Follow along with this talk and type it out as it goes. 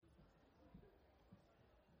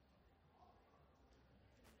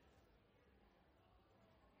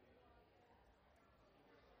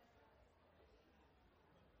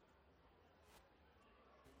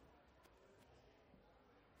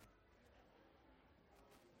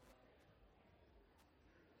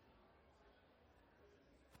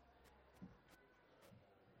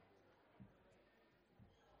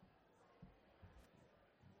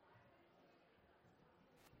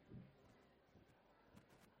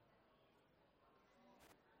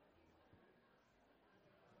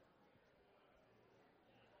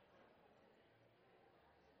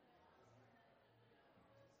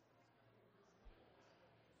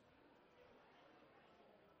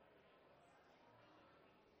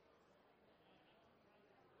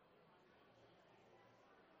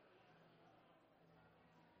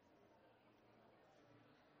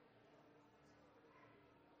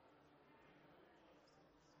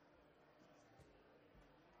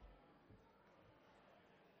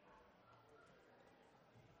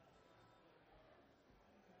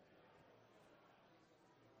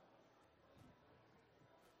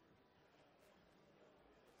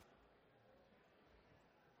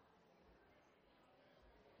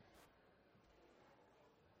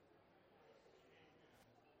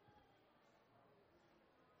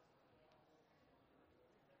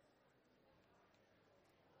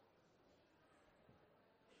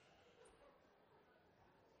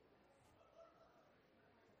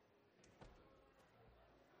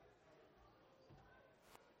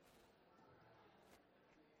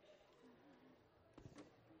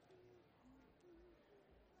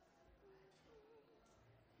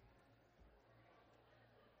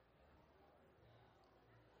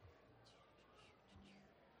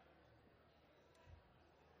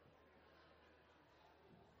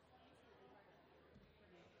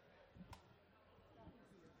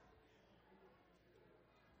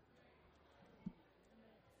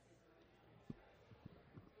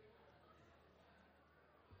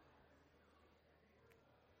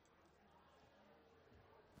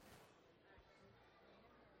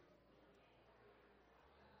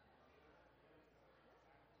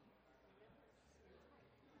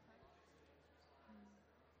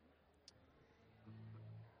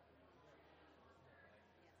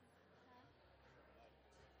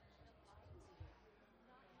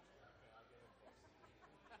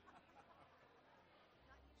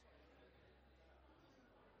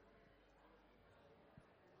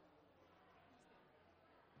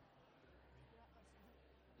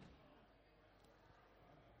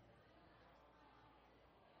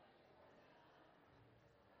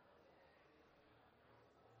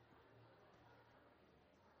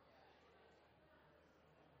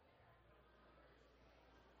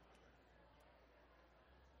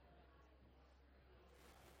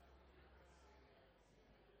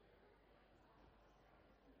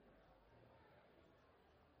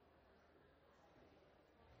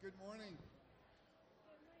Good morning.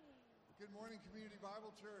 Good morning, Community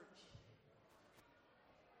Bible Church.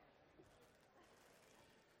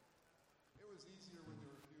 It was easier when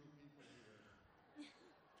there were fewer people here.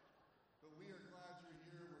 But we are glad you're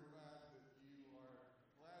here. We're glad that you are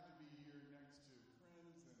glad to be here next to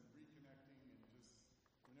friends and reconnecting, and just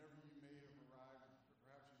whenever you may have arrived,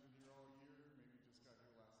 perhaps you've been here all year, maybe you just got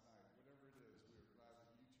here last night. Whatever it is, we are glad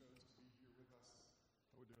that you chose to be here with us.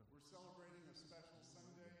 We're celebrating a special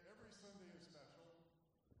Sunday. Every Sunday is special,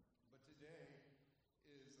 but today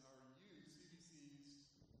is our CBC's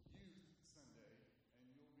Youth Sunday, and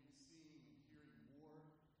you'll be seeing and hearing more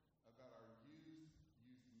about our youth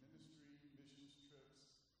ministry, missions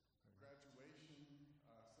trips, graduation,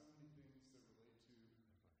 so many things that relate to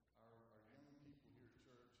our young people here at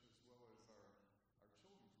church, as well as our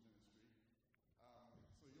children's ministry.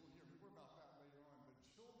 So you'll hear more about that later on. But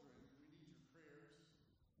children, we need your prayers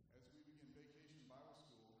as we begin Vacation Bible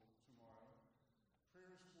School tomorrow.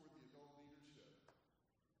 Prayers for the adult leadership.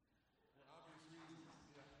 For obvious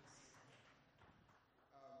reasons, yes.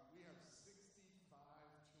 We have 65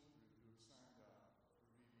 children who have signed up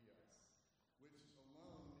for VBS, which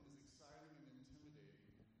alone is exciting and intimidating.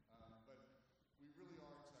 But we really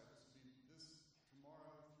are excited. This will be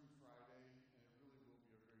tomorrow through Friday, and it really will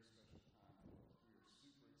be a very special time for us. We are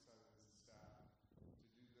super excited as a staff to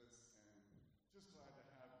do this, and just glad to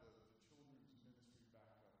have the children's ministry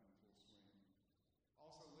back up in full swing.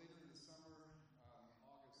 Also, later in the summer,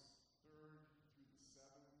 August 3rd through the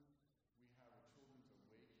 7th, we have a children's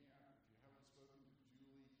away camp. If you haven't spoken to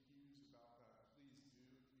Julie Hughes about that, please do.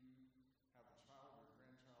 If you have a child or a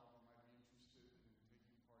grandchild who might be interested in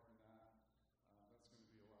taking part in that, that's going to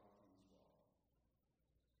be a lot of fun as well.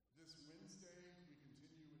 This Wednesday, we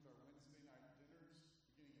continue with our Wednesday night dinners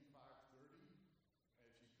beginning at 5:30.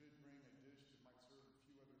 If you could bring a dish that might serve a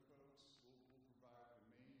few other folks, we'll provide the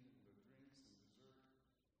main and the drinks and dessert.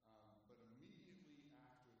 But immediately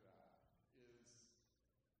after that is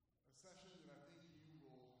a session that I think you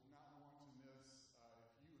will not want to miss.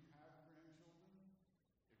 If you have grandchildren,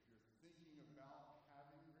 if you're thinking about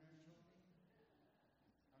having grandchildren,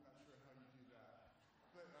 I'm not sure how you do that.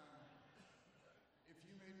 But if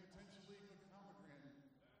you may potentially become a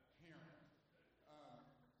grandparent,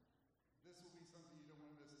 this will be something you don't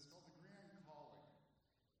want to miss. It's called the Grand Calling.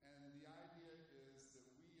 And the idea is that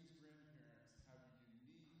we as grandparents have a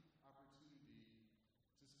unique opportunity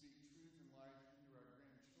to speak truth and life into our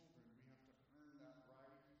grandchildren. We have to earn that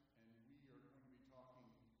right, and we are going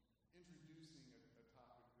to be introducing a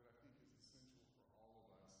topic that I think is essential for all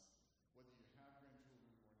of us. Whether you have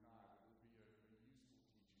grandchildren or not, it will be a useful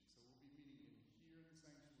teaching. So we'll be meeting in here in the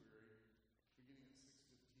sanctuary beginning at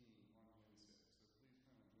 6:15 on Wednesday. So please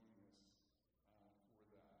plan on joining us for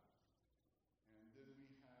that. And then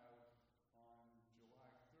we have on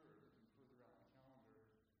July 3rd, looking further out in the calendar,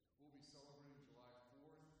 we'll be celebrating July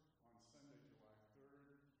 4th on Sunday, July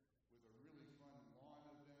 3rd, with a really fun lawn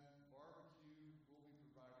event, barbecue. We'll be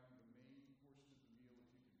providing the main portion of the meal.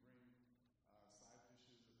 If you could bring side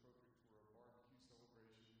dishes appropriate for a barbecue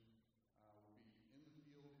celebration. We'll be in the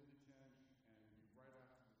field, in the tent, and be right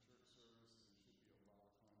after the church service, and it should be a lot of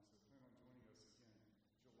fun. So plan on joining us again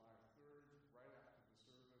July 3rd, right after the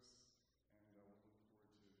service, and we'll look forward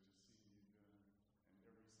to seeing you then and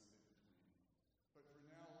every Sunday between. But for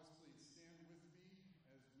now, let's please stand with me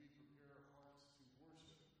as we prepare our hearts to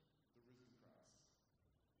worship the risen Christ.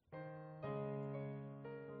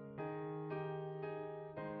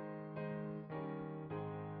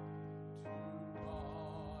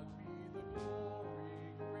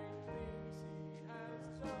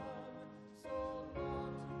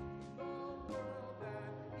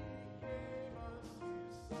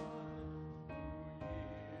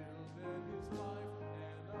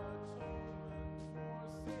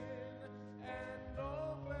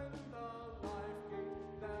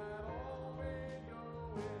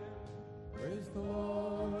 Praise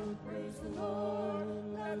the Lord,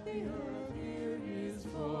 let the earth hear his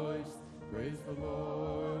voice. Praise the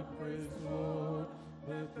Lord,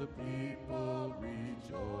 let the people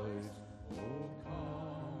rejoice. Oh,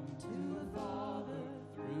 come to the Father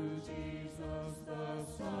through Jesus the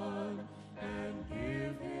Son, and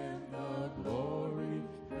give him the glory,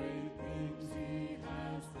 great things he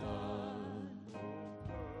has done.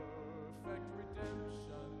 Perfect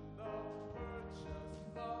redemption, the purchase,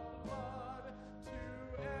 the blood, to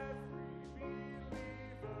every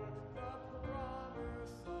believer, the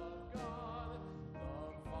promise of God. The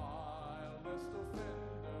vilest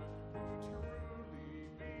offender who truly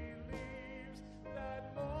believes that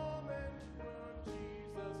moment when Jesus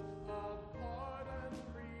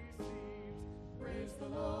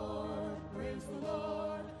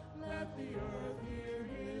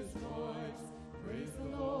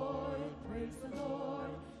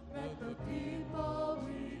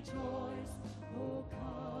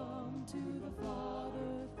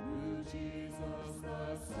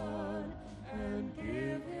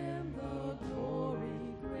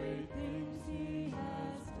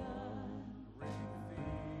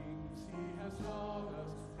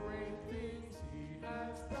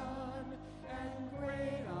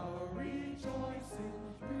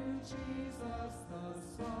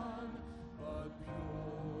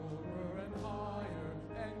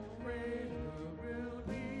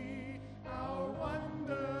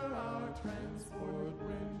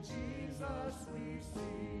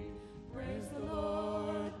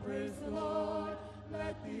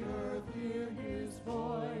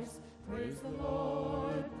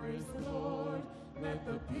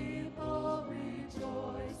people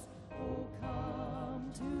rejoice. Oh,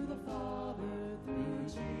 come to the Father through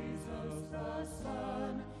Jesus the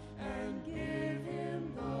Son, and give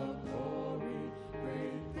him the glory,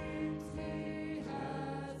 great things he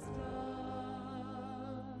has done.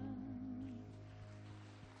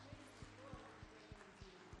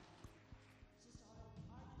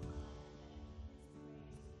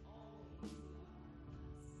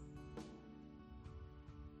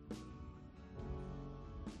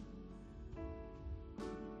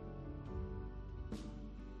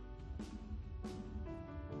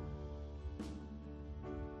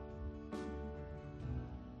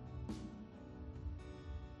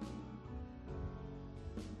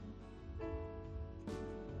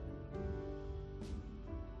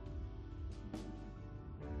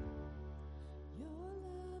 Your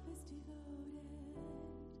love is devoted,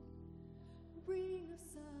 a ring of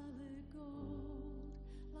solid gold,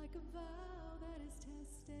 like a vow that is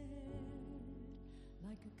tested,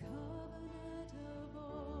 like a covenant of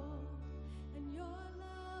old. And your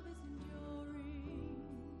love is enduring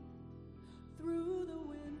through the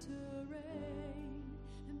winter rain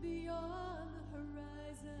and beyond the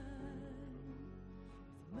horizon,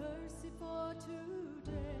 with mercy for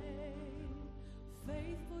today.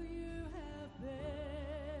 Faithful you have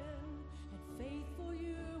been, and faithful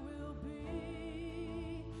you will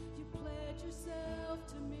be. You pledge yourself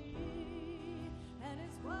to me, and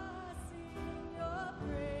it's why I sing your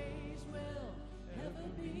praise will ever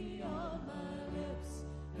be on my lips,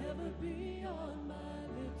 ever be on my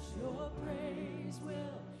lips. Your praise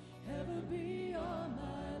will ever be on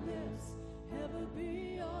my lips, ever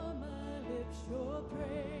be on my lips. Your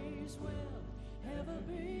praise will ever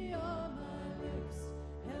be on my lips,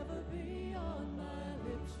 ever be on my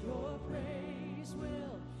lips. Your praise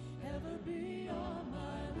will ever be on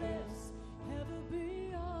my lips, ever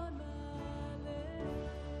be on my lips.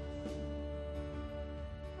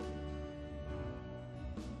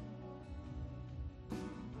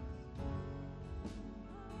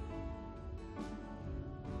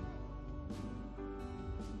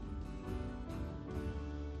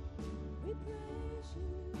 We praise you.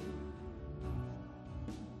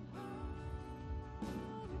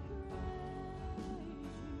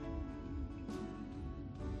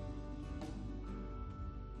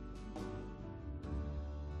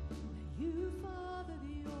 You father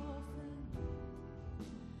the orphan,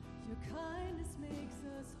 your kindness makes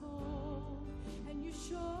us whole, and you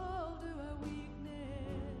shoulder our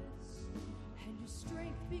weakness, and your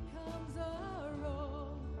strength becomes our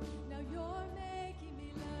own. Now you're making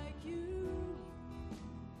me like you,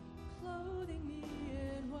 clothing me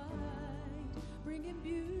in white, bringing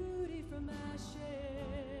beauty from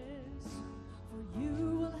ashes. For you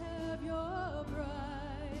will have your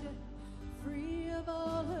bride, free of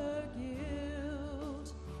all her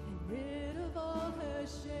guilt, and rid of all her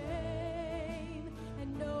shame, and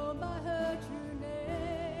known by her true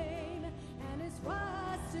name. And it's why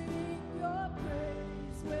I sing your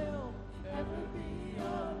praise will ever be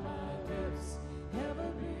on my lips, ever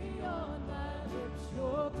be on my lips.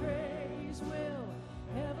 Your praise will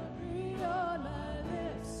ever be on my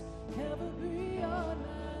lips, ever be on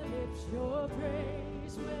my lips. Your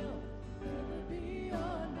praise will ever be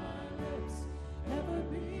on my lips, ever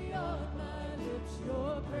be on my lips.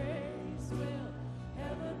 Your praise will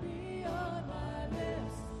ever be on my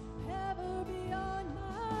lips, ever be on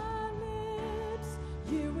my lips.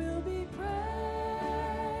 You will be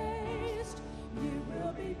praised, you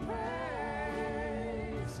will be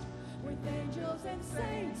praised. With angels and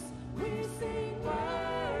saints we sing,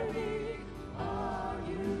 worthy are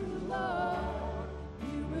you, Lord.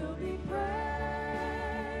 You will be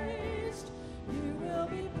praised, you will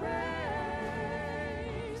be praised.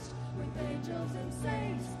 With angels and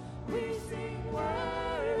saints we sing,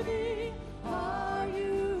 worthy are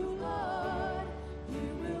you, Lord. You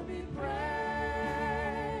will be praised,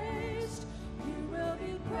 you will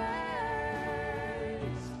be praised.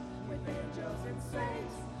 With angels and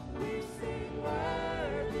saints we sing,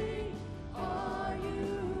 worthy are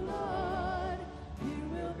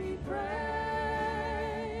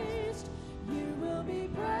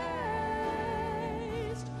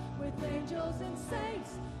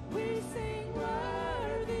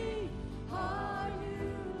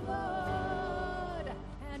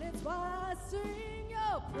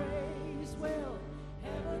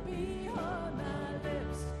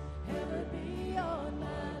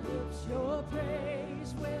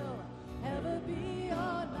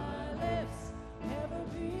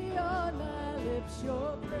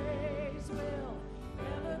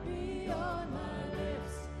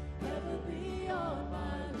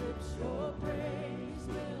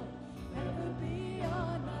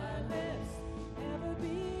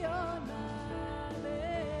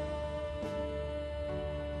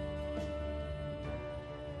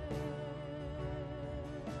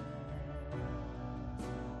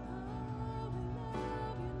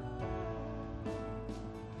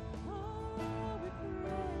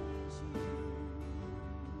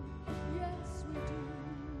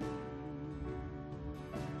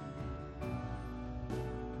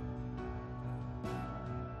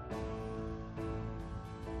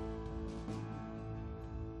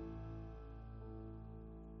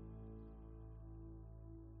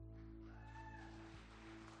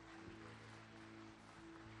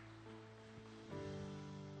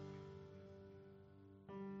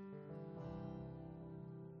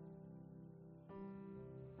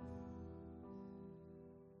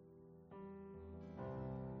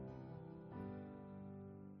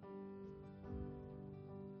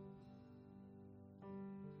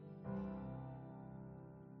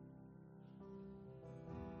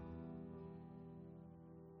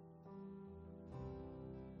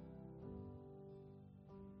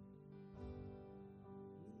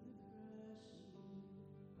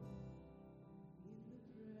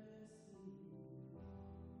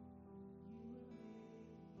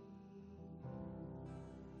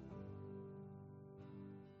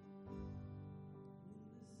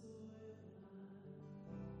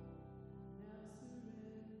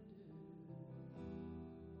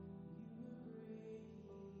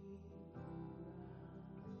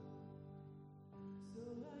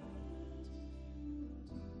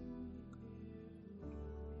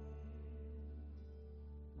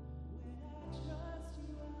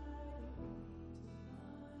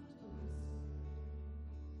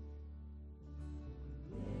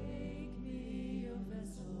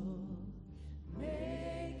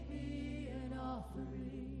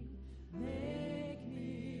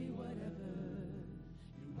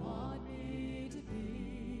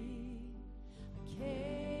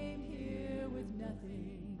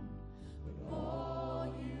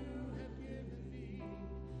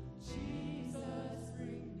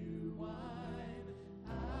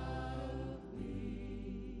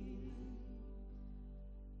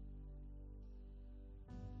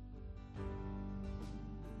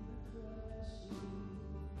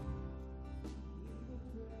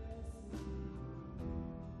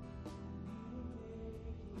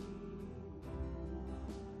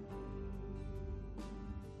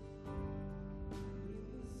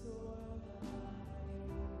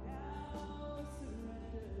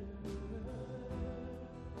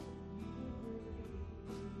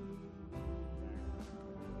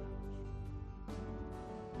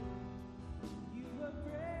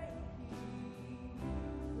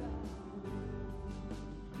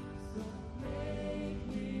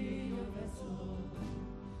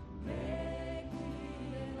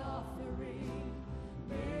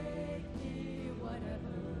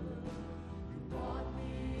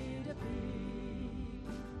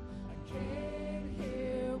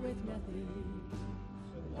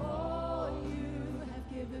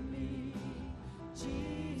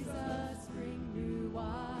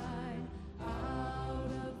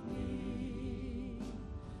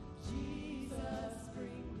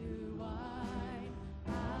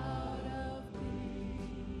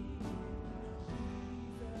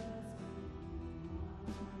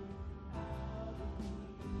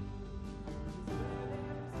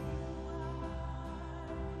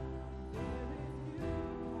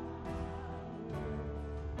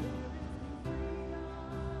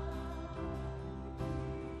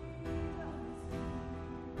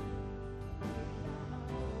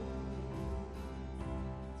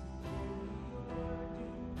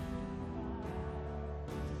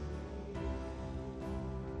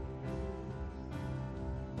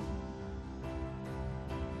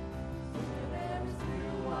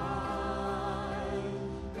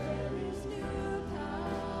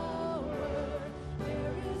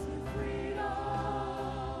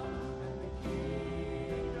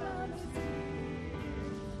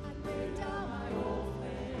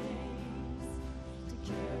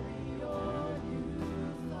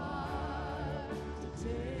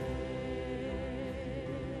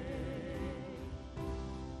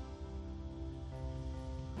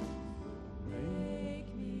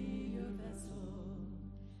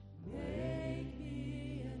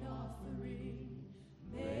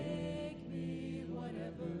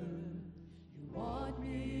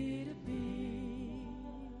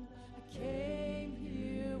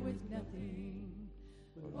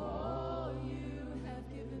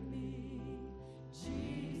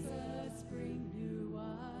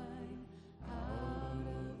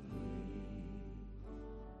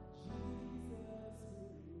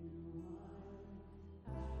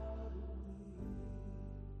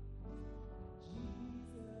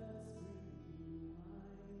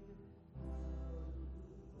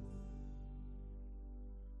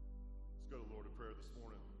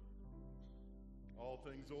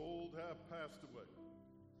things old have passed away,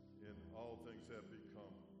 and all things have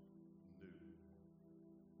become new.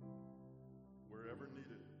 Wherever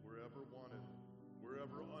needed, wherever wanted,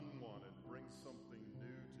 wherever unwanted, bring something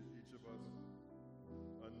new to each of us,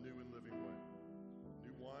 a new and living way.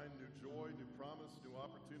 New wine, new joy, new promise, new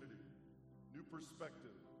opportunity, new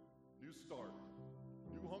perspective, new start,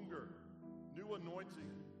 new hunger, new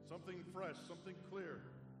anointing, something fresh, something clear,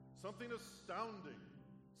 something astounding,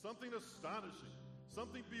 something astonishing,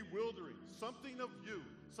 something bewildering, something of you,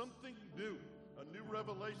 something new, a new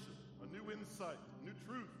revelation, a new insight, new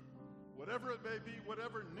truth. Whatever it may be,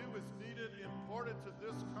 whatever new is needed, imparted to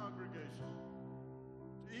this congregation,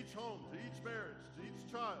 to each home, to each marriage, to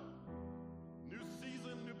each child. New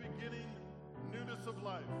season, new beginning, newness of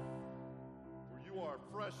life. For you are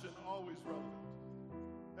fresh and always relevant.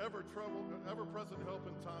 Ever-present help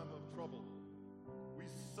in time of trouble. We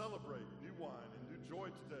celebrate new wine and new joy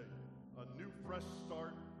today, a new fresh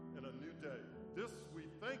start and a new day. This we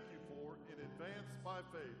thank you for in advance by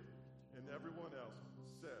faith. And everyone else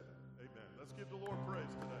said, amen. Let's give the Lord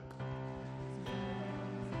praise today.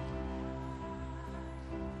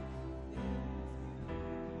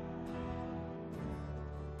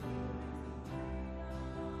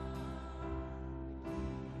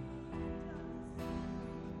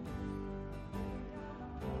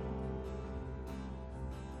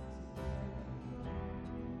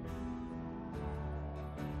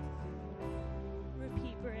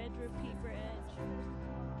 Repeat bridge.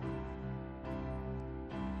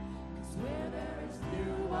 'Cause where there is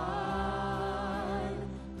new wine,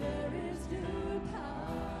 there is new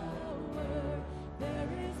power, there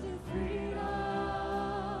is new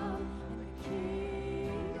freedom, and the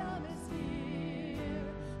kingdom is here.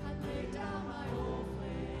 I lay down my old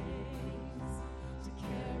flames to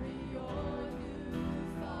carry your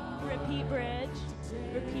new fire. Repeat bridge.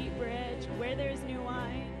 Where there is new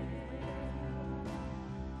wine.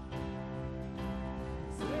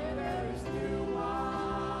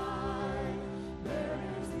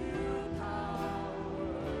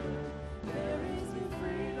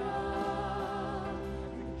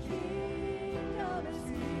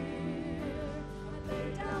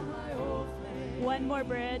 One more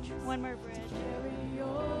bridge.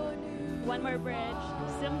 One more bridge.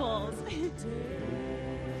 Cymbals.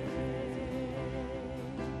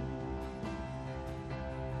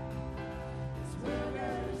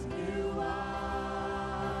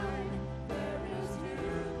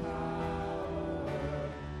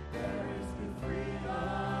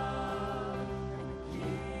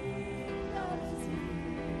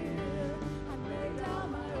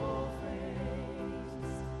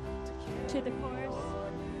 To the chorus.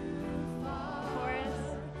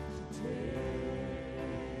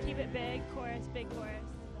 Keep it big. Chorus, big chorus.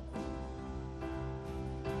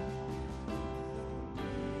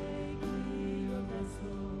 Make me your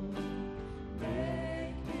vessel.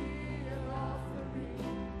 Make me your offering.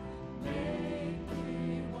 Make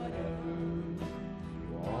me whatever you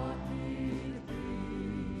want me to be.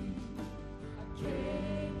 I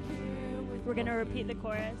came here with We're going to repeat the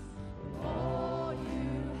chorus. all you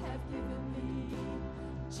have given me.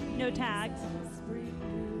 No tags. Jesus, bring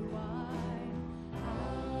new wine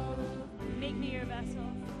out of me. Make me your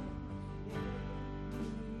vessel.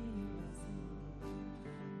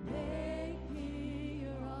 Make me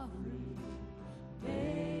your offering.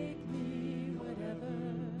 Make me whatever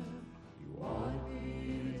you want me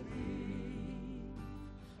to be.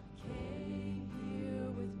 I came here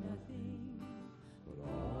with nothing, but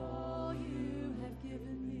all you have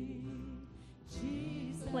given me.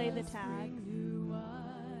 Jesus, Play the tag. bring new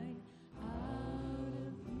wine out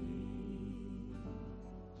of me.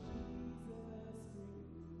 Jesus, bring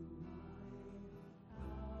new wine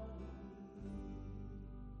out of me.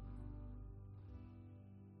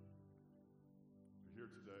 You're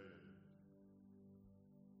here today, and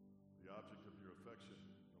the object of your affection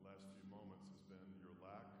in the last few moments has been your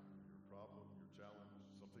lack, your problem, your challenge,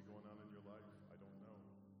 something going on in your life. I don't know.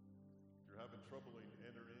 If you're having trouble,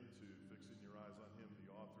 enter into fixing your eyes on Him,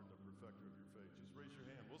 the author and the perfecter of your faith. Just raise your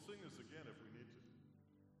hand. We'll sing this again if we need to.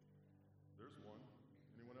 There's one.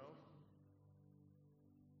 Anyone else?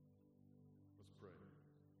 Let's pray.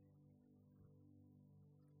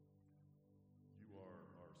 You are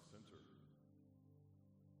our center.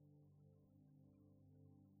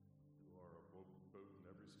 You are a boat in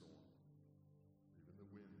every storm. Even the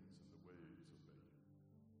winds and the waves obey you.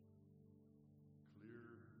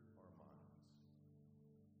 Clear our minds.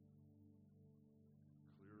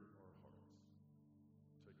 Clear our hearts.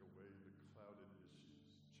 Take away the clouded issues,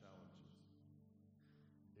 challenges,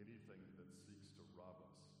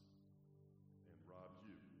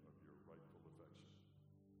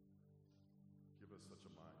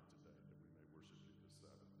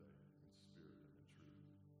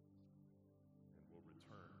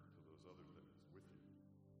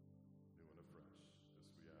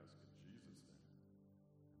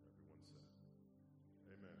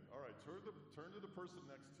 All right, turn to the person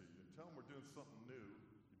next to you and tell them we're doing something new.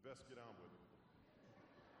 You best get on with it.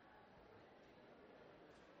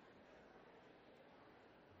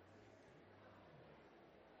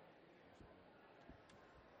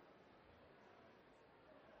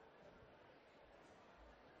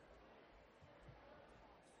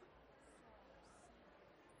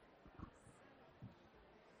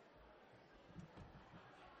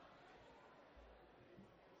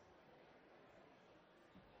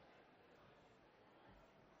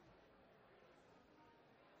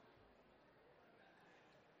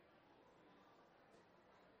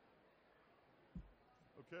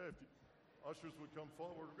 Okay, if the ushers would come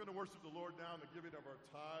forward, we're going to worship the Lord now in the giving of our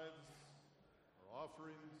tithes, our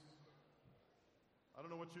offerings. I don't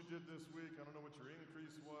know what you did this week. I don't know what your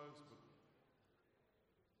increase was, but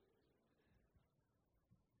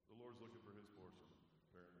the Lord's looking for his portion,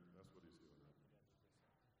 apparently. That's what he's doing right now.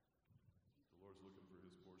 The Lord's looking for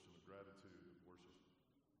his portion of gratitude, of worship,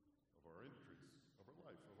 of our increase, of our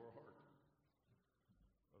life, of our heart,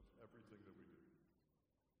 of everything that we do.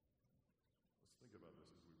 Let's think about this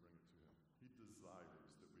as we bring it to him. He desires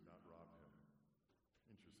that we not rob him.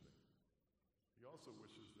 Interesting. He also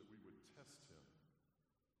wishes that we would test him.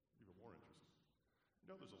 Even more interesting. You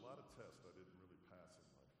know, there's a lot of tests I didn't really pass in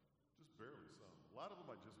life. Just barely some. A lot of them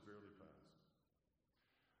I just barely passed.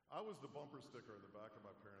 I was the bumper sticker in the back of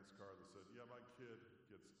my parents' car that said, yeah, my kid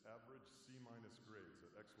gets average C- grades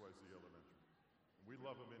at XYZ Elementary. And we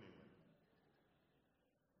love him anyway.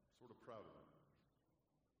 Sort of proud of him.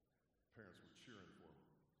 Parents were cheering for me.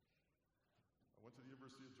 I went to the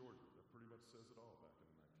University of Georgia. That pretty much says it all back in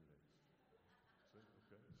the 1980s. See? Okay,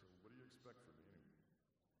 so what do you expect from me anyway?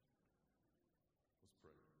 Let's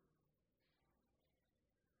pray.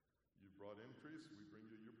 You brought increase, we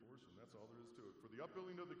bring you your portion. That's all there is to it. For the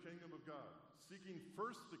upbuilding of the kingdom of God, seeking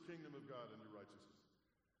first the kingdom of God and your righteousness,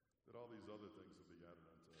 that all these other things will be added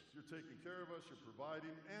unto us. You're taking care of us, you're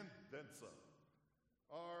providing, and then some.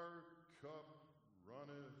 Our cup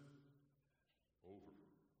runneth over.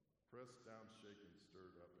 Pressed down, shaken,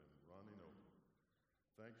 stirred up, and running over.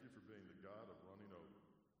 Thank you for being the God of running over.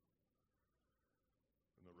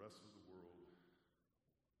 And the rest of the world is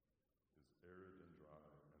arid and dry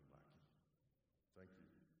and lacking. Thank you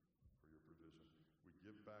for your provision. We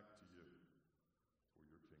give back to you for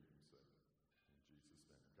your kingdom's sake. In Jesus'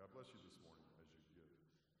 name. God bless you this morning as you give.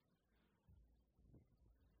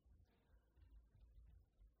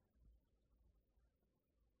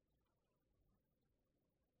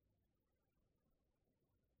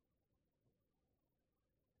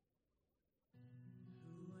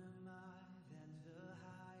 Who am I that the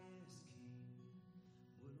highest king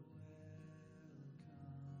would welcome me?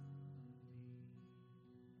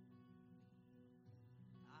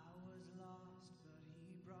 I was lost, but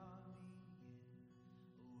he brought me in.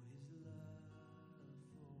 Oh, his love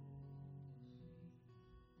for me.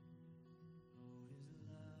 Oh, his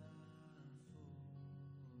love for me.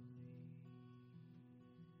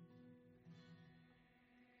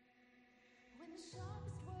 When the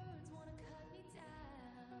sharpest words want to cut me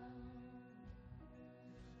down,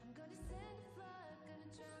 I'm gonna send a flood, gonna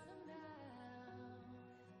drown 'em out.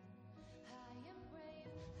 I am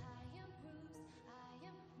brave, I am bruised, I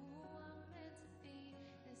am who I'm meant to be.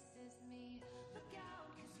 This is me. Look out,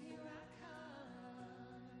 'cause here I come.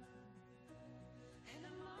 And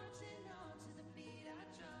I'm marching on to the beat I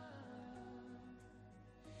drum.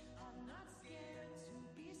 I'm not scared to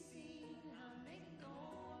be seen. I'll make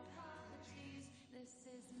no apologies. This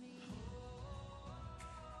is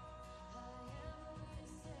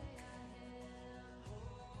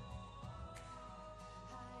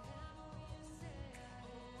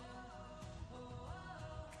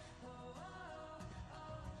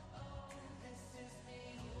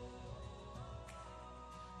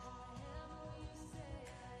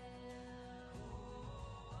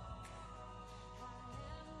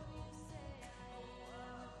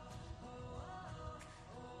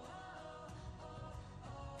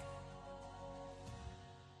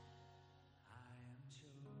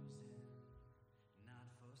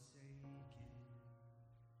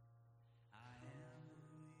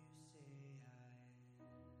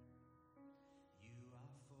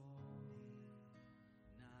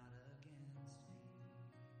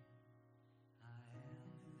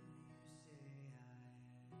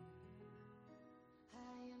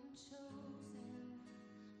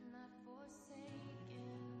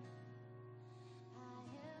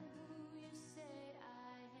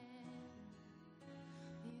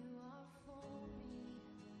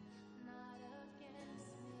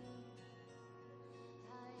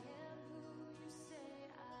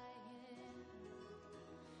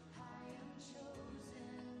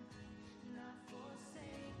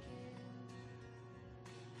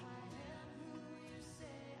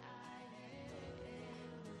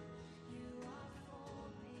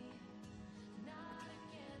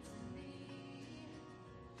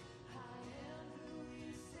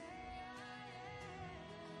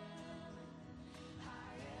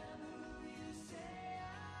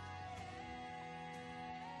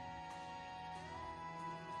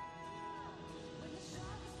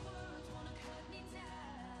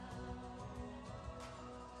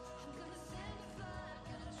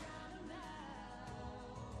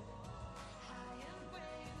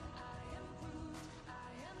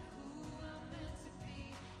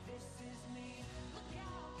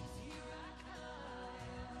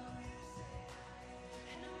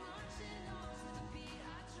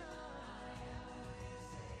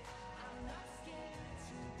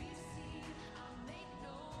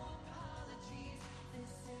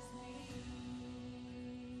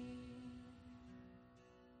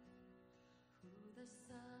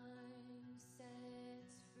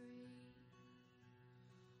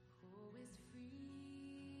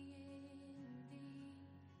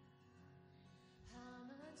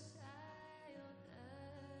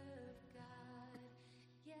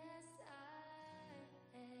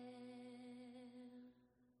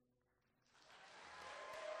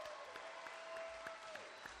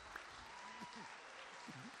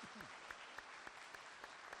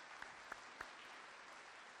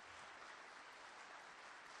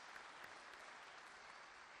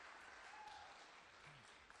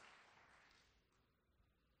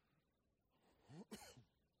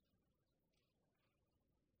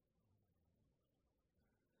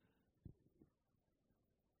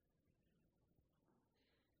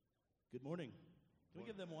Good morning. Can we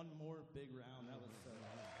give them one more big round? That was so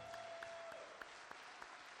nice.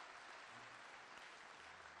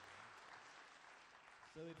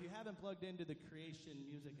 So if you haven't plugged into the creation,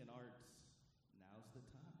 music, and arts, now's the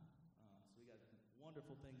time. So we got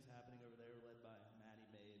wonderful things happening over there led by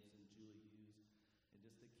Maddie Mabes and Julie Hughes. And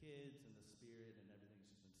just the kids and the spirit and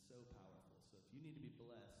everything's just been so powerful. So if you need to be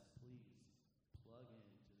blessed, please plug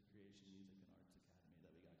into the Creation Music and Arts Academy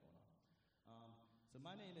that we got going on. So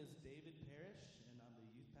my name is David Parrish, and I'm the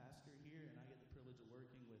youth pastor here, and I get the privilege of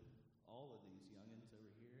working with all of these youngins over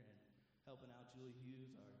here and helping out Julie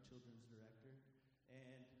Hughes, our children's director.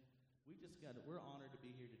 And we're honored to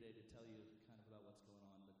be here today to tell you kind of about what's going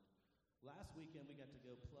on. But last weekend we got to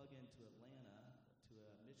go plug into Atlanta to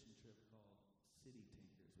a mission trip called City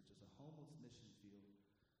Tankers, which is a homeless mission field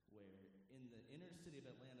where in the inner city of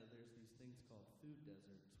Atlanta there's these things called food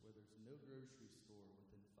deserts where there's no grocery store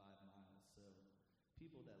within 5 miles. So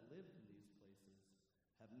people that live in these places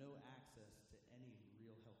have no access to any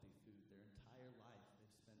real healthy food. Their entire life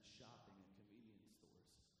they've spent shopping at convenience stores.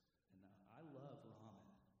 And now I love ramen.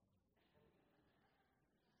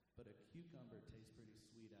 But a cucumber tastes pretty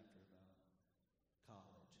sweet after about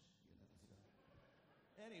college, So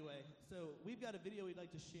anyway, so we've got a video we'd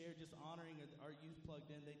like to share just honoring our youth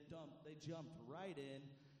plugged in. They jumped right in.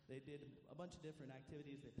 They did a bunch of different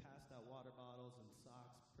activities. They passed out water bottles and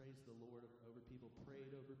socks, praised the Lord over people,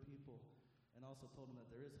 prayed over people, and also told them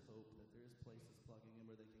that there is hope, that there is places plugging in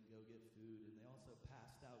where they can go get food. And they also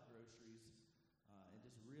passed out groceries and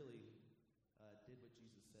just really did what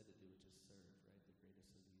Jesus said to do, which is serve, right? The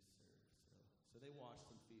greatest of these serve. So they washed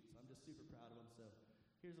some feet. So I'm just super proud of them. So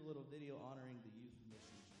here's a little video honoring the youth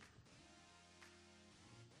mission.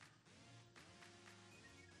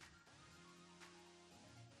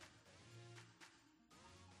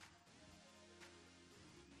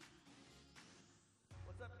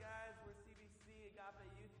 What's up, guys? We're CBC Agape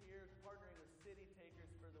Youth here, partnering with City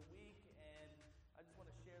Takers for the week, and I just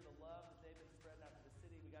want to share the love that they've been spreading out to the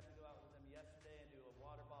city. We got to go out with them yesterday and do a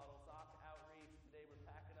water bottle sock outreach. Today we're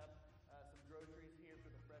packing up some groceries here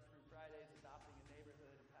for the Fresh Fruit Fridays, adopting a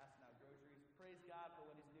neighborhood and passing out groceries. Praise God for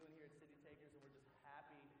what He's doing here at City Takers, and we're just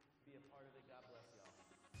happy to be a part of it. God bless y'all.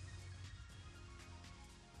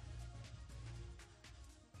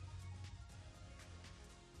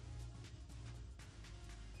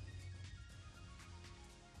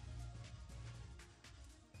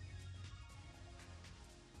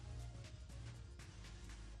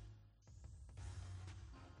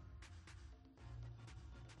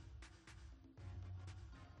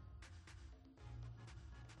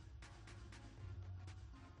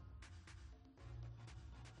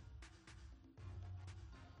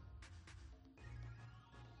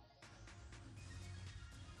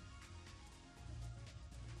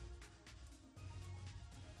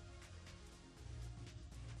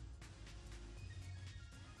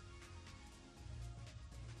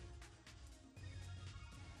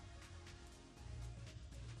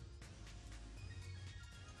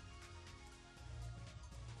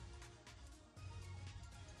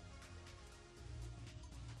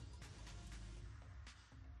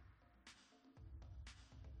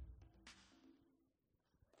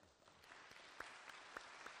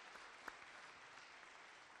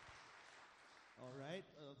 All right.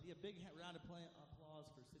 A big round of applause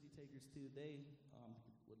for City Takers, too. They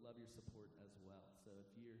would love your support as well. So if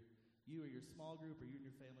you or your small group or you and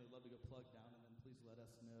your family would love to go plug down in them, please let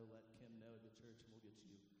us know. Let Kim know at the church, and we'll get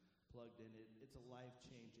you plugged in. It's a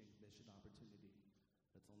life-changing mission opportunity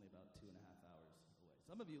that's only about 2.5 hours away.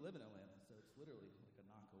 Some of you live in Atlanta, so it's literally like a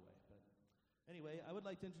knock away. But anyway, I would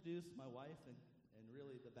like to introduce my wife and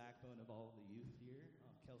really the backbone of all the youth here,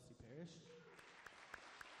 Kelsey Parrish.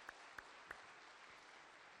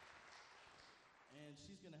 And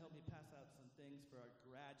she's going to help me pass out some things for our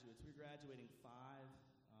graduates. We're graduating 5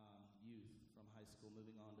 youth from high school,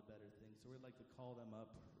 moving on to better things. So we'd like to call them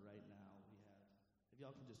up right now. We have, if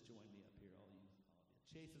y'all can just join me up here, all you.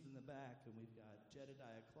 Chase is in the back, and we've got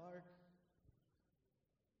Jedediah Clark.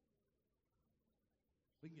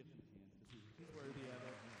 We can give him a hand because he's worthy of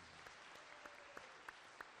it.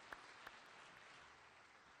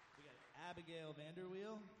 We got Abigail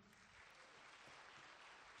Vanderweel.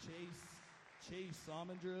 Chase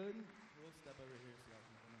Somendrud. We'll step over here so y'all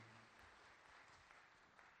can come in.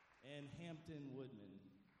 And Hampton Woodman.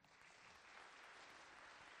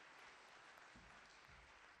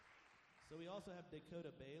 So we also have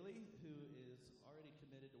Dakota Bailey, who is already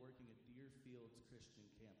committed to working at Deerfields Christian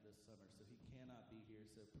Camp this summer. So he cannot be here.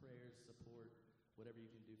 So prayers, support, whatever you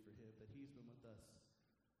can do for him. But he's been with us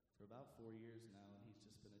for about 4 years now, and he's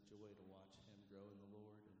just been a joy to watch him grow in the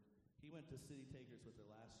Lord. And he went to City Takers with her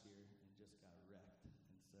last year, and just got wrecked.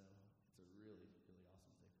 And so it's a really, really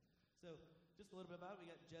awesome thing. So just a little bit about it.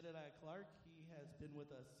 We got Jedediah Clark. He has been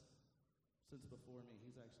with us since before me.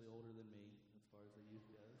 He's actually older than me as far as the youth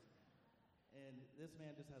goes. And this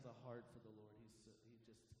man just has a heart for the Lord. He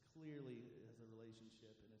just clearly has a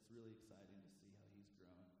relationship, and it's really exciting to see how he's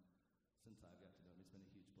grown since I've got to know him. It's been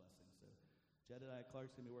a huge blessing. So Jedediah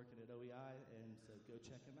Clark's going to be working at OEI, and so go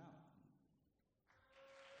check him out.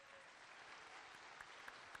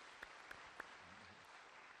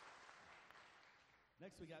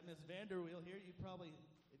 Next, we got Miss Vanderweel here. You probably,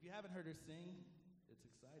 if you haven't heard her sing, it's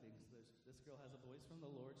exciting. So this girl has a voice from the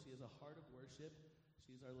Lord. She has a heart of worship.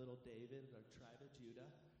 She's our little David, our tribe of Judah.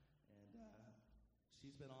 And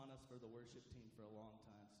she's been on us for the worship team for a long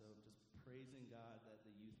time. So I'm just praising God that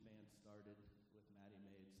the youth band started with Maddie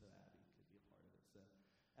Mabe so Abby could be a part of it. So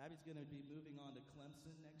Abby's going to be moving on to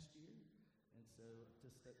Clemson next year. And so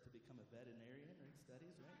to become a veterinarian, right?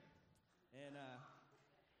 Studies, right? And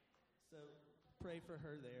so pray for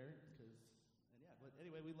her there, but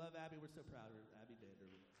anyway, we love Abby. We're so proud of her, Abby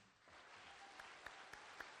Vanderweel.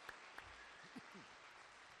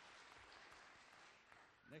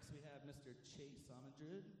 Next, we have Mr. Chase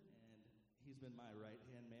Somendrud, and he's been my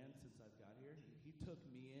right-hand man since I've got here. He took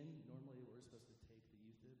me in. Normally, we're supposed to take the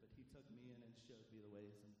youth in, but he took me in and showed me the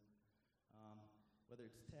ways. And whether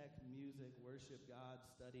it's tech, music, worship, God,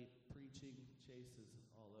 study, preaching, Chase is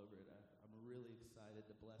all over it. I'm really excited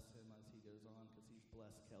to bless him as he goes on because he's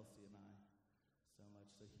blessed Kelsey and I so much.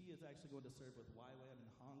 So he is actually going to serve with YWAM in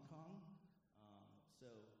Hong Kong. So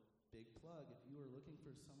big plug if you are looking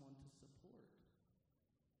for someone to support.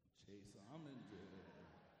 Chase Somendrud.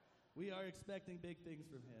 We are expecting big things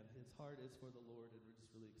from him. His heart is for the Lord, and we're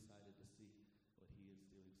just really excited to see what he is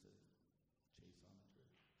doing. So Chase Somendrud.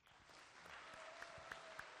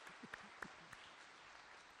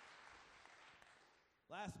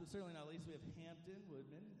 Last but certainly not least, we have Hampton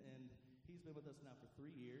Woodman, and he's been with us now for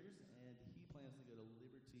 3 years, and he plans to go to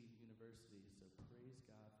Liberty University. So praise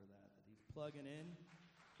God for that he's plugging in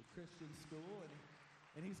to Christian school,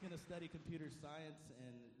 and he's going to study computer science,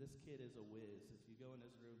 and this kid is a whiz. If you go in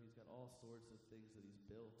his room, he's got all sorts of things that he's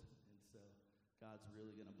built, and so God's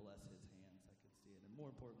really going to bless his hands. I can see it, and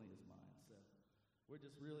more importantly, his mind. So we're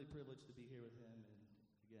just really privileged to be here with him, and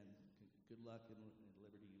again, good luck in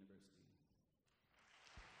Liberty University.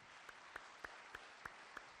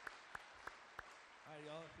 All right,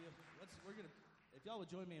 y'all, if y'all would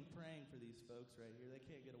join me in praying for these folks right here. They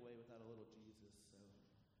can't get away without a little Jesus, so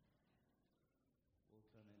we'll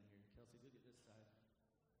come in here. Kelsey, go get this side.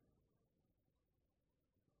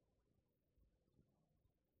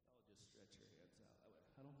 Y'all just stretch your hands out.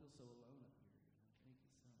 I don't feel so alone up here. Thank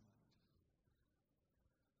you so much.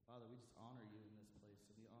 Father, we just honor you in this place,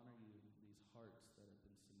 and we honor you in these hearts